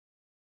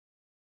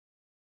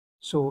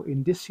So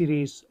in this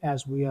series,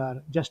 as we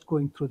are just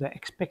going through the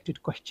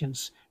expected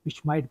questions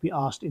which might be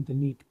asked in the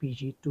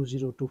NEETPG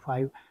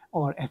 2025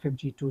 or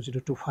FMGE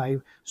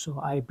 2025,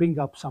 so I bring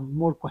up some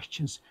more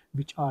questions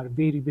which are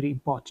very, very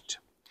important.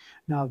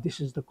 Now, this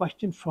is the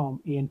question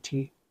from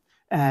ENT,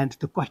 and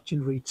the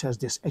question reads as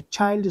this: a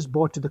child is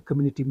brought to the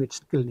community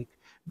medicine clinic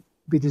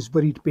with his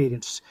worried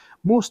parents.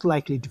 Most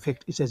likely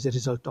defect is as a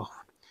result of.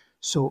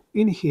 So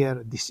in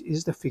here, this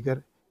is the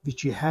figure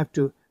which you have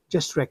to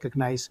just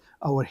recognize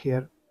over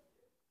here.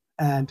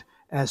 And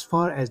as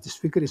far as this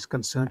figure is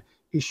concerned,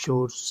 it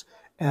shows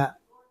a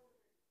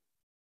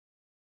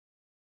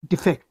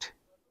defect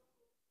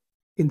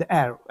in the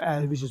arrow,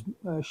 which is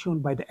shown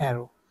by the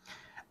arrow.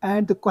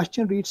 And the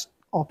question reads,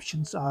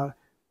 options are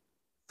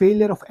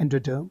failure of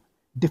endoderm,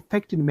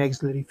 defect in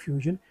maxillary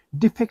fusion,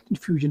 defect in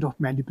fusion of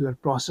mandibular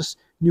process,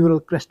 neural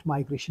crest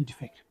migration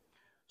defect.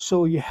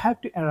 So you have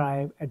to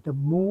arrive at the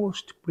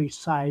most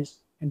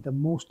precise and the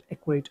most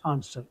accurate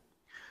answer.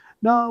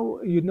 Now,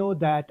 you know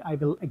that I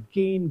will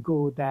again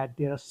go that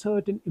there are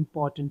certain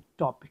important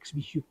topics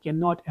which you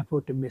cannot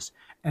afford to miss.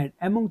 And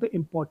among the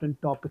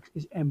important topics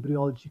is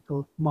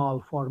embryological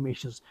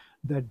malformations,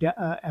 the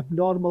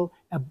abnormal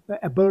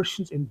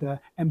aberrations in the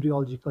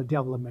embryological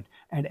development.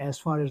 And as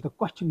far as the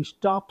question which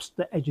tops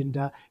the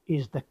agenda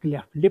is the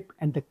cleft lip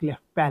and the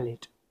cleft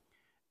palate.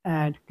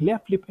 And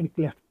cleft lip and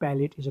cleft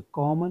palate is a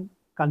common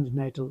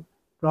congenital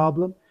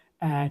problem,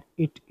 and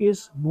it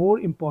is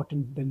more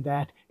important than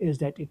that is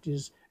that it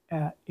is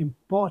an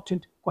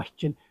important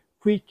question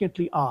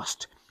frequently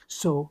asked.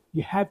 So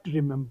you have to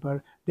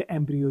remember the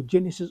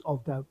embryogenesis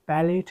of the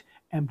palate,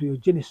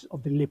 embryogenesis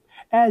of the lip,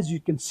 as you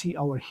can see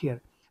over here.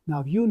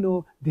 Now you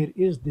know there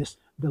is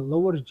the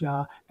lower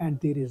jaw and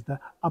there is the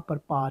upper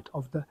part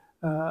of the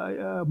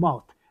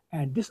mouth,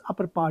 and this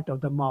upper part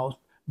of the mouth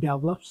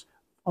develops,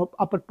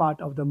 upper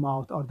part of the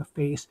mouth or the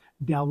face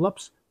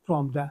develops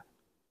from the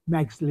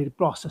maxillary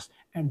process,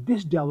 and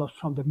this develops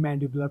from the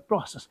mandibular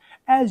process.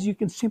 As you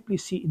can simply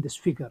see in this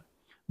figure,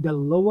 the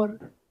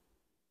lower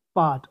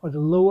part or the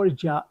lower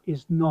jaw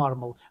is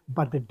normal,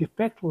 but the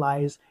defect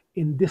lies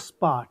in this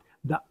part,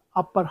 the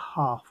upper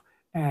half,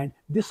 and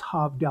this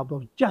half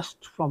develops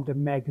just from the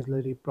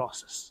maxillary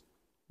process.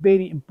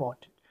 Very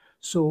important.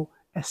 So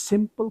a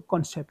simple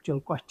conceptual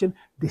question: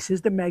 this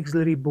is the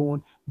maxillary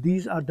bone,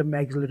 these are the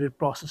maxillary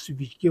processes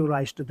which give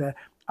rise to the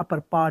upper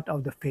part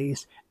of the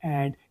face,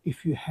 and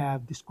if you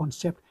have this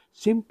concept,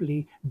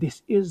 simply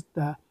this is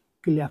the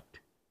cleft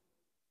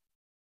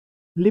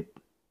lip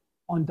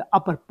on the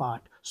upper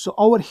part. So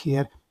over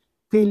here,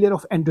 failure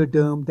of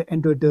endoderm, the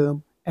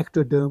endoderm,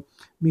 ectoderm,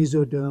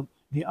 mesoderm,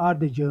 they are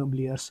the germ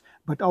layers,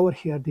 but over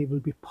here they will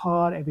be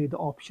far away the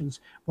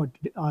options what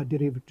are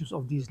derivatives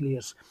of these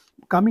layers.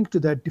 Coming to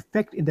the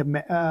defect in the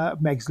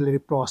maxillary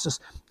process,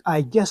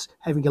 I guess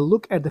having a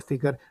look at the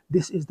figure,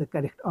 this is the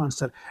correct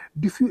answer.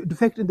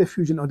 Defect in the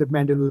fusion of the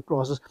mandibular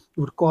process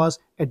would cause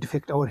a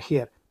defect over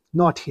here,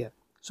 not here.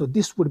 So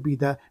this would be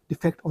the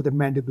defect of the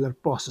mandibular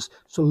process.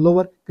 So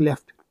lower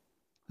cleft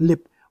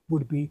lip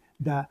would be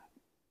the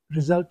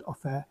result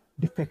of a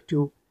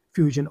defective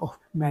fusion of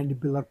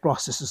mandibular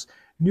processes.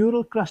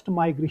 Neural crest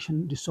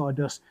migration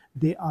disorders,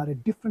 they are a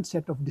different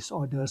set of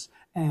disorders,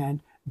 and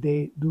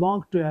they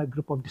belong to a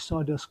group of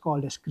disorders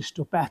called as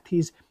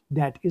crystopathies.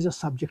 That is a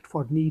subject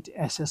for NEET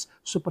SS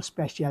super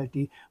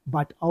specialty.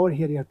 But over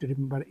here you have to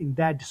remember, in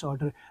that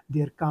disorder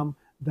there come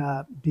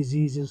the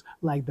diseases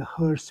like the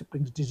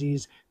Hirsch-Springs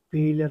disease,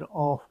 failure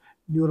of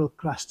neural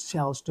crust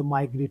cells to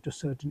migrate to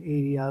certain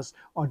areas,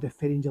 or the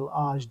pharyngeal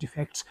arch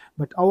defects.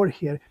 But over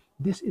here,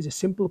 this is a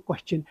simple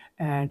question,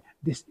 and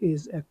this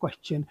is a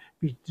question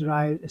which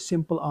derives a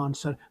simple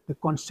answer, the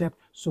concept.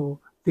 So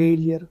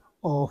failure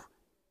of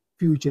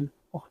fusion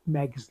of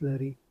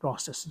maxillary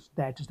processes,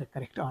 that is the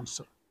correct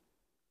answer.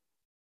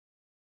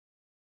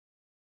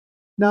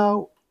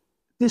 Now,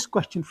 this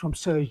question from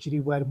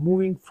surgery, we're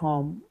moving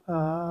from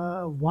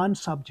one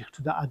subject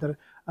to the other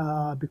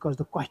because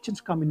the questions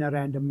come in a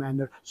random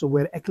manner. So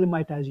we're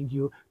acclimatizing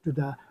you to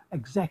the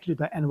exactly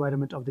the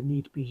environment of the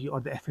NEETPG or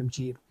the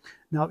FMGE.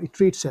 Now it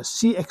reads as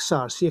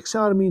CXR.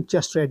 CXR means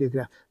chest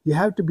radiograph. You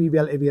have to be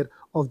well aware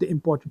of the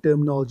important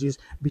terminologies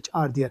which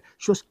are there.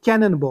 Shows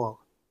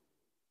cannonball,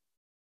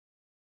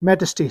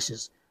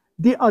 metastasis.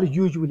 They are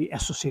usually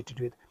associated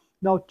with.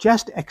 Now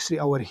chest X-ray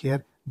over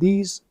here,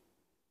 these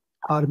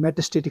are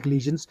metastatic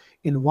lesions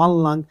in one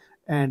lung,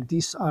 and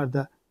these are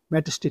the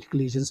metastatic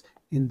lesions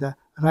in the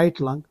right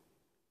lung.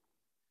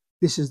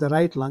 This is the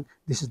right lung,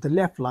 this is the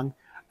left lung,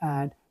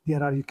 and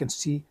there are, you can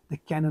see the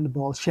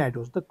cannonball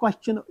shadows. The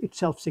question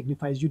itself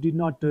signifies you did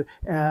not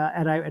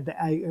arrive at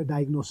the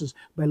diagnosis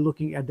by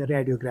looking at the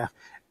radiograph.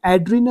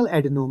 Adrenal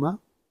adenoma,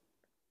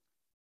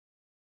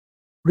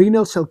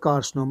 renal cell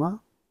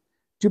carcinoma,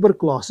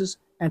 tuberculosis,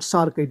 and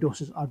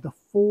sarcoidosis are the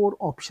four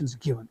options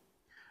given.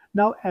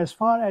 Now, as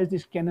far as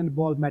these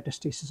cannonball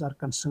metastases are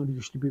concerned,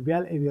 you should be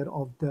well aware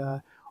of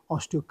the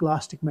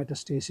osteoclastic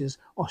metastasis,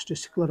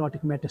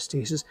 osteosclerotic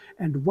metastasis,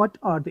 and what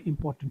are the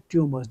important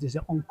tumors. This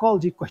is an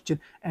oncology question,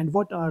 and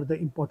what are the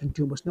important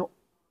tumors. Now,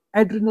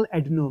 Adrenal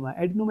adenoma.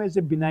 Adenoma is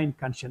a benign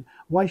condition.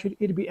 Why should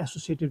it be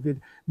associated with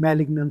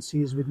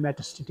malignancies, with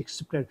metastatic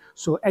spread?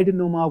 So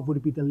adenoma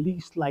would be the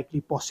least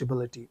likely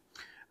possibility.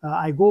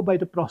 I go by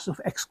the process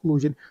of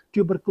exclusion.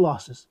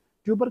 Tuberculosis.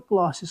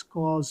 Tuberculosis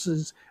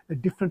causes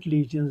different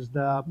lesions,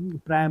 the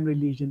primary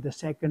lesion, the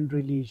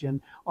secondary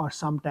lesion, or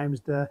sometimes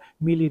the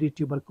miliary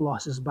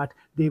tuberculosis, but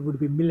they would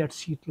be millet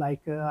seed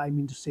like, I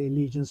mean to say,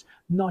 lesions,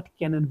 not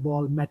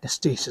cannonball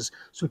metastasis.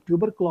 So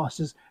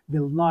tuberculosis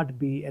will not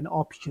be an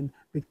option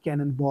with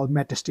cannonball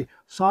metastasis.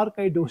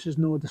 Sarcoidosis,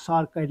 no, the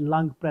sarcoid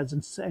lung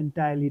presents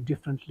entirely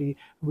differently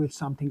with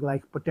something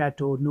like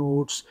potato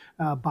nodes,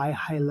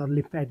 bihilar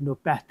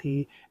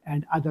lymphadenopathy,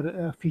 and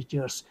other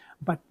features,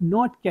 but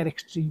not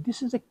characteristic.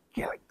 This is a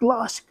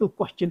classical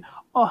question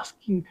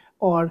asking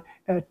or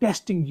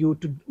testing you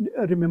to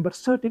remember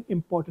certain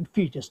important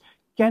features.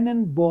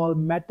 Cannonball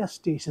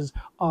metastases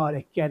are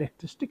a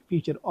characteristic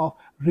feature of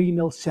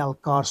renal cell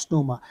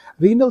carcinoma.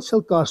 Renal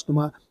cell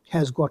carcinoma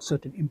has got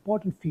certain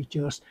important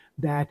features,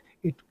 that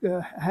it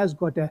has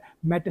got a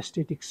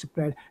metastatic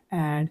spread,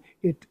 and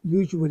it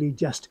usually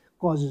just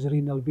causes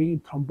renal vein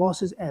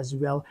thrombosis as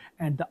well,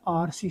 and the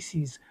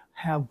RCCs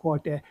have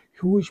got a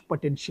huge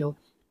potential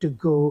to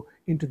go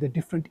into the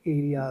different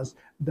areas,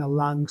 the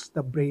lungs,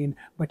 the brain.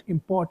 But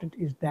important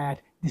is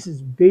that this is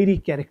very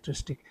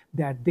characteristic,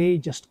 that they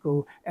just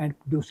go and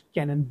produce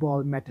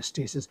cannonball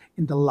metastasis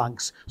in the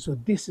lungs. So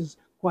this is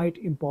quite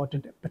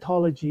important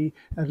pathology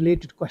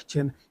related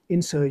question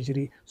in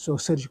surgery. So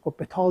surgical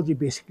pathology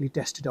basically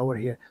tested over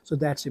here. So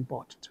that's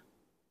important.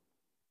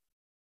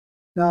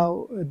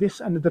 Now,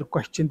 this another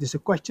question. This is a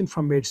question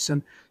from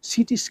medicine.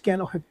 CT scan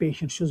of a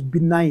patient shows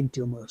benign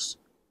tumors.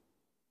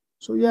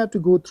 So you have to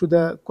go through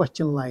the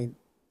question line,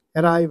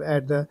 arrive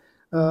at the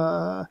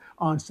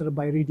answer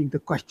by reading the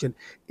question.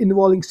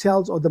 Involving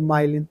cells of the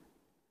myelin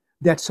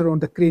that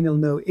surround the cranial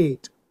nerve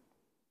 8.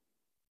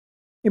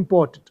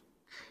 Important.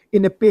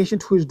 In a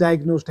patient who is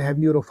diagnosed to have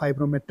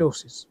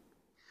neurofibromatosis,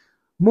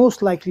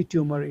 most likely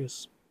tumor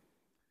is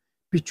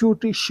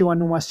pituitary,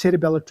 schwannoma,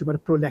 cerebellar tumor,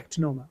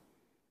 prolactinoma.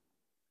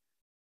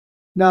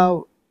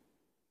 Now,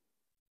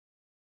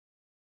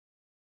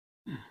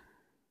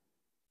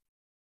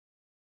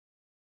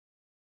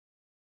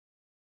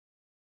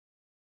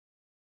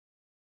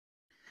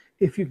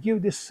 if you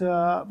give this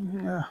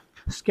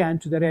scan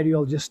to the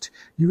radiologist,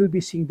 you will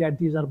be seeing that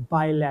these are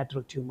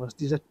bilateral tumors.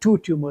 These are two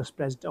tumors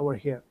present over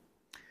here.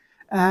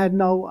 And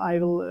now I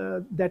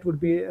will, that would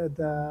be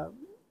the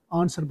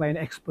answer by an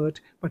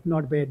expert, but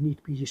not by a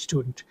NEET PG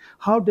student.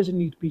 How does a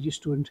NEET PG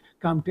student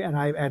come to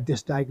arrive at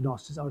this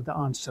diagnosis or the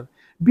answer?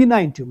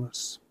 Benign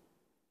tumors,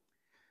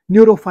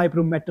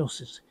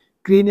 neurofibromatosis,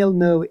 cranial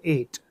nerve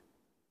 8.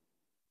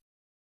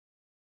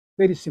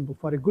 Very simple.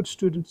 For a good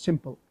student,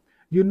 simple.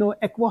 You know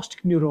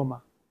acoustic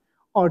neuroma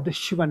or the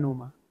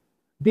schwannoma.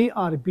 They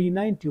are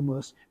benign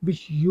tumors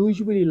which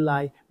usually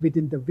lie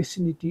within the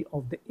vicinity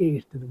of the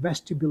 8th, the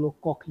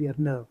vestibulocochlear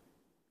nerve,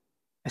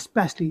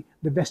 especially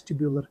the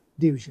vestibular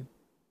division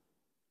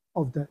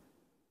of the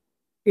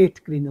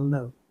 8th cranial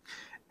nerve.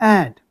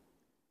 And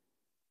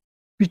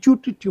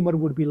pituitary tumor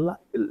would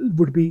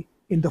be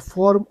in the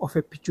form of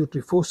a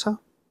pituitary fossa,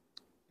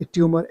 a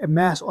tumor, a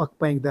mass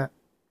occupying the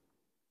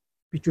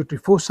pituitary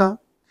fossa.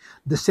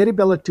 The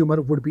cerebellar tumor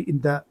would be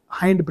in the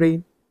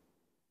hindbrain,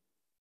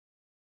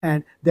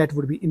 and that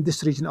would be in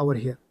this region over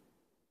here.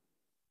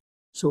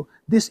 So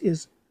this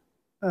is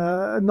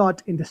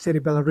not in the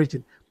cerebellar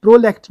region.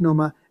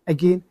 Prolactinoma,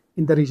 again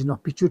in the region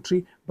of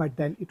pituitary, but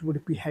then it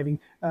would be having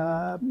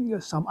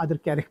some other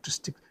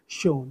characteristics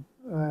shown,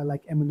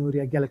 like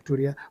amenorrhea,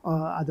 galactorrhea,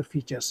 other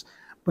features.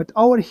 But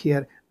over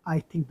here, I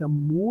think the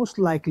most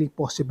likely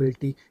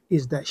possibility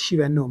is the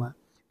schwannoma.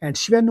 And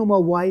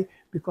schwannoma, why?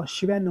 Because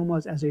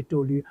schwannomas, as I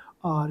told you,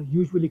 are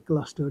usually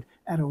clustered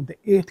around the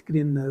 8th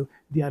cranial nerve.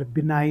 They are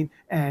benign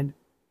and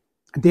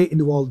they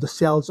involve the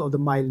cells of the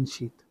myelin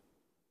sheath.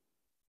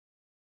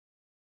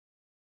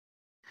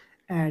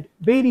 And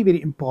very,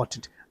 very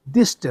important,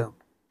 this term,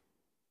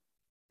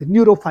 the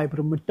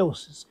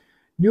neurofibromatosis.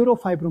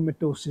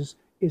 Neurofibromatosis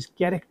is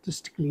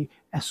characteristically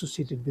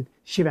associated with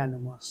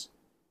schwannomas,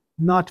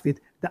 not with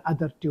the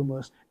other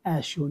tumors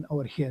as shown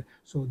over here.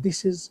 So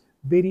this is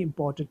very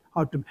important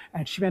outcome,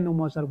 and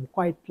schwannomas are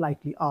quite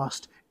likely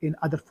asked in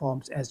other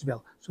forms as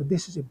well. So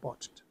this is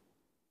important.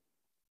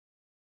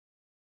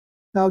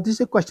 Now this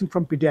is a question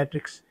from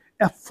pediatrics.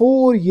 A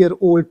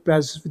 4-year-old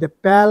presents with a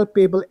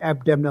palpable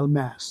abdominal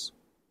mass,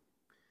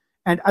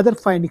 and other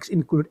findings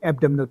include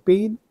abdominal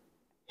pain,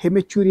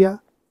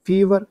 hematuria,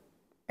 fever,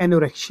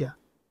 anorexia,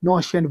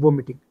 nausea and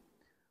vomiting.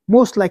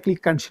 Most likely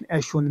condition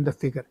as shown in the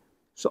figure.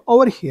 So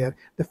over here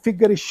the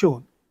figure is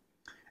shown,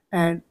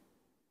 and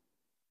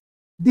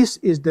this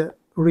is the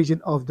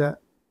region of the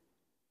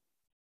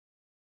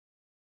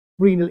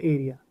renal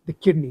area, the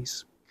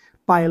kidneys.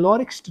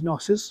 Pyloric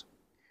stenosis,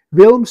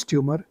 Wilms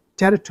tumor,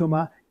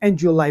 teratoma,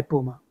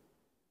 angiolipoma.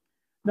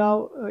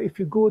 Now, if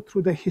you go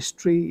through the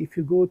history, if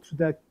you go through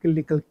the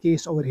clinical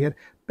case over here,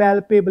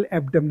 palpable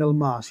abdominal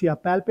mass. Yeah,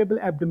 palpable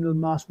abdominal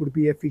mass would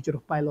be a feature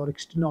of pyloric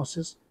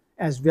stenosis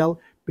as well,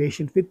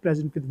 patient with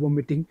present with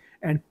vomiting,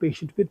 and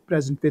patient with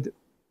present with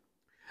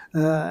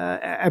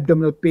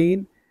abdominal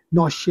pain,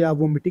 nausea,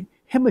 vomiting,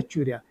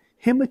 hematuria.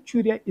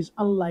 Hematuria is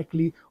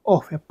unlikely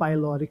of a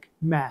pyloric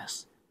mass,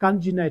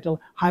 congenital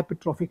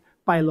hypertrophic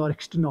pyloric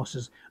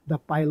stenosis. The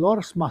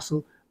pylorus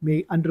muscle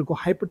may undergo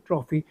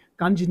hypertrophy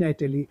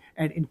congenitally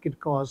and it can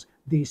cause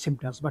these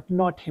symptoms, but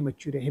not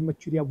hematuria.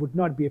 Hematuria would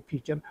not be a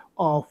feature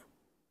of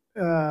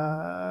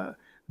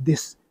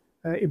this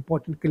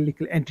important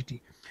clinical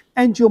entity.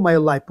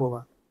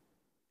 Angiomyolipoma,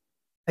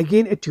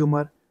 again a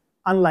tumor,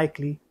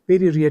 unlikely,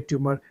 very rare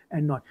tumor,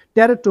 and not.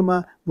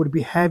 Teratoma would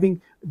be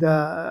having the,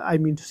 I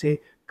mean to say,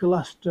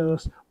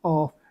 clusters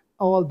of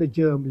all the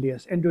germ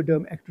layers,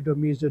 endoderm, ectoderm,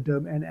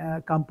 mesoderm, and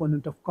a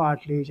component of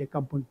cartilage, a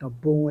component of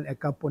bone, a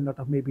component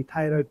of maybe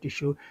thyroid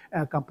tissue,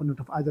 a component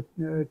of other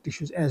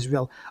tissues as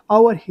well.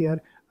 Over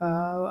here,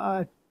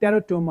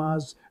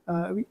 teratomas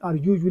are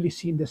usually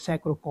seen in the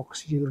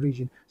sacrococcygeal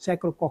region.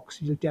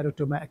 Sacrococcygeal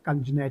teratoma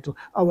congenital.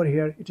 Over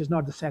here, it is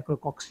not the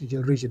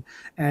sacrococcygeal region.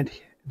 And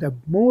the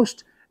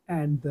most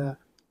and the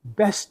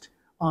best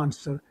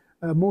answer,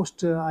 I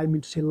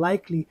mean to say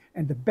likely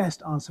and the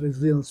best answer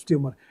is Wilms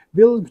tumor.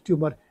 Wilms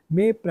tumor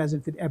may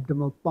present with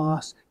abdominal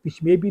pus,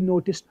 which may be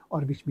noticed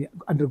or which may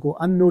undergo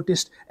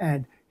unnoticed,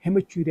 and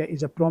hematuria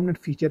is a prominent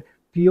feature.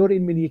 Fever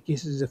in many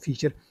cases is a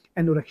feature.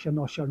 Anorexia,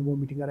 nausea, and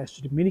vomiting are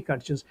associated with many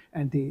conditions,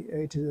 and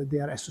they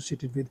are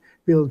associated with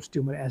Wilms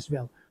tumor as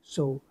well.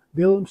 So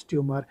Wilms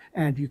tumor,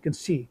 and you can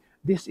see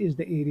this is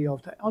the area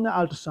of the, on the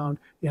ultrasound,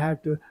 you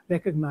have to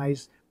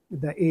recognize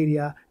the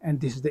area, and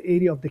this is the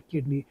area of the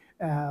kidney,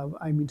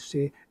 I mean to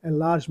say a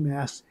large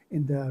mass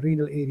in the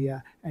renal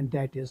area, and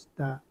that is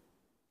the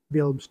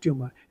Wilms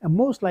tumor. A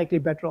most likely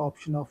better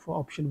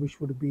option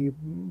which would be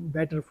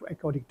better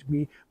according to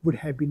me would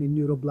have been a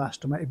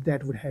neuroblastoma, if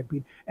that would have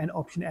been an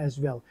option as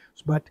well.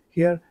 But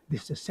here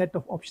this is a set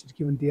of options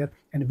given there,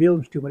 and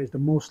Wilms tumor is the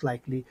most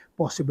likely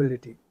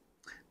possibility.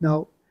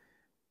 Now,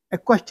 a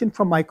question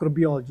from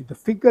microbiology. The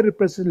figure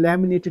represents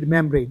laminated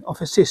membrane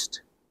of a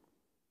cyst.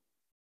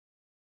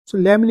 So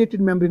laminated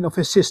membrane of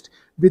a cyst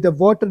with a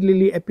water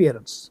lily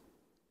appearance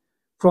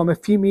from a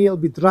female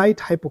with right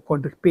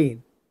hypochondric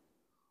pain.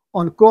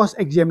 On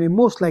cross-examining,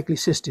 most likely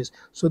cyst is.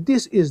 So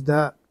this is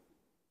the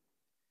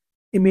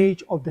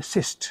image of the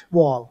cyst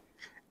wall.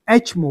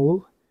 H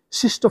mole,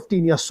 cyst of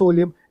tinea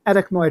solium,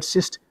 arachnoid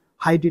cyst,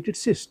 hydatid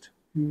cyst.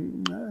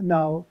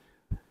 Now,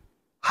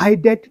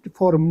 hydatid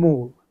for a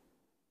mole,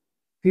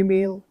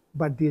 female,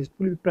 but these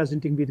will be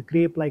presenting with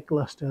grape-like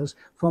clusters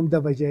from the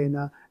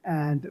vagina,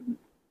 and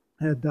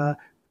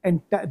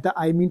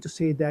I mean to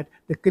say that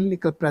the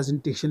clinical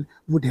presentation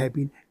would have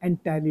been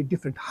entirely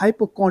different.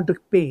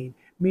 Hypochondric pain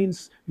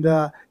means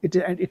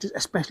it is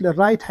especially the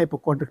right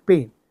hypochondric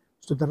pain.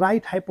 So the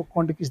right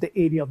hypochondric is the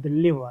area of the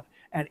liver,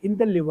 and in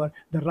the liver,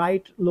 the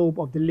right lobe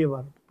of the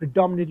liver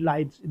predominantly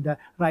lies in the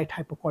right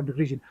hypochondric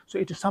region. So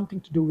it is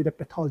something to do with the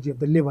pathology of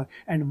the liver.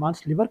 And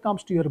once liver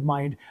comes to your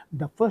mind,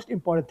 the first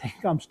important thing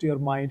comes to your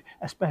mind,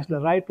 especially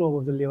the right lobe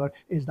of the liver,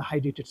 is the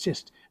hydatid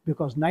cyst,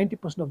 because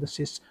 90% of the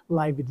cysts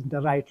lie within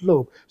the right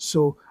lobe.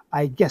 So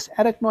I guess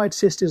arachnoid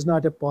cyst is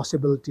not a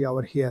possibility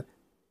over here,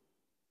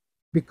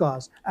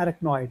 because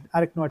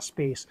arachnoid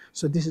space.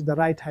 So this is the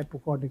right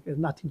hypochondric, has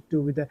nothing to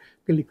do with the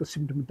clinical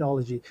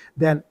symptomatology.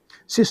 Then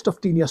cyst of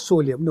tinea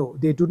solium, no,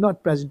 they do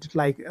not present it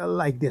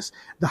like this.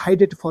 The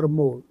hydatid for a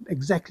mole,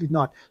 exactly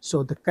not.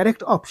 So the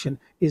correct option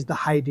is the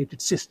hydatid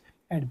cyst.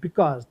 And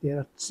because there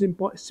are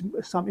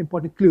some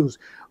important clues,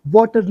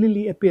 water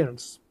lily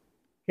appearance,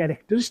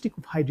 characteristic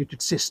of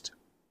hydatid cyst,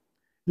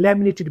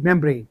 laminated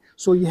membrane.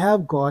 So you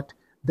have got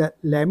the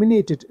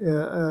laminated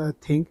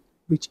thing,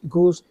 which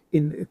goes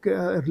in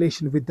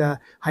relation with the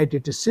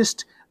hydatid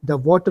cyst, the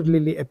water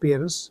lily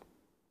appearance,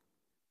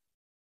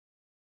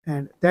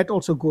 and that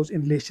also goes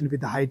in relation with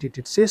the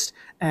hydatid cyst,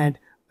 and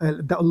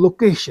the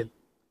location,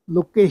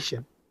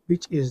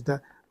 which is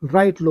the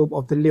right lobe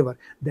of the liver,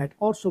 that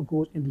also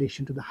goes in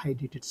relation to the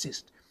hydatid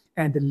cyst,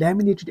 and the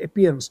laminated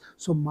appearance.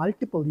 So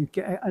multiple, you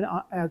can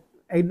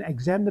an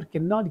examiner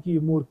cannot give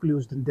you more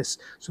clues than this.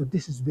 So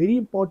this is very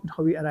important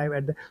how we arrive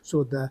at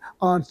so the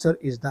answer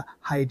is the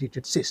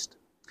hydatid cyst.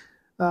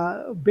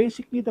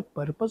 Basically, the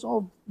purpose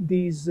of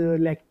these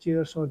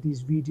lectures or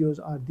these videos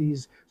or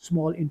these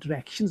small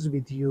interactions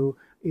with you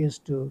is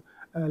to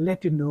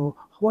let you know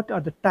what are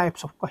the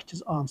types of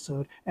questions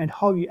answered and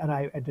how we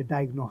arrive at the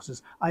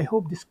diagnosis. I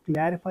hope this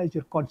clarifies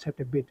your concept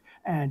a bit,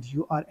 and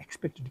you are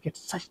expected to get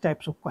such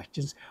types of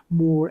questions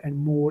more and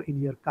more in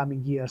your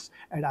coming years.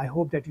 And I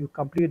hope that you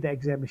complete the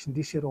examination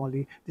this year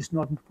only. This is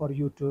not for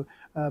you to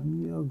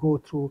go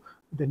through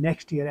the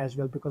next year as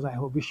well, because I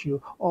wish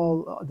you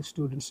all the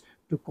students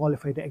to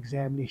qualify the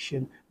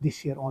examination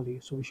this year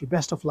only. So wish you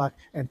best of luck,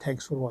 and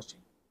thanks for watching.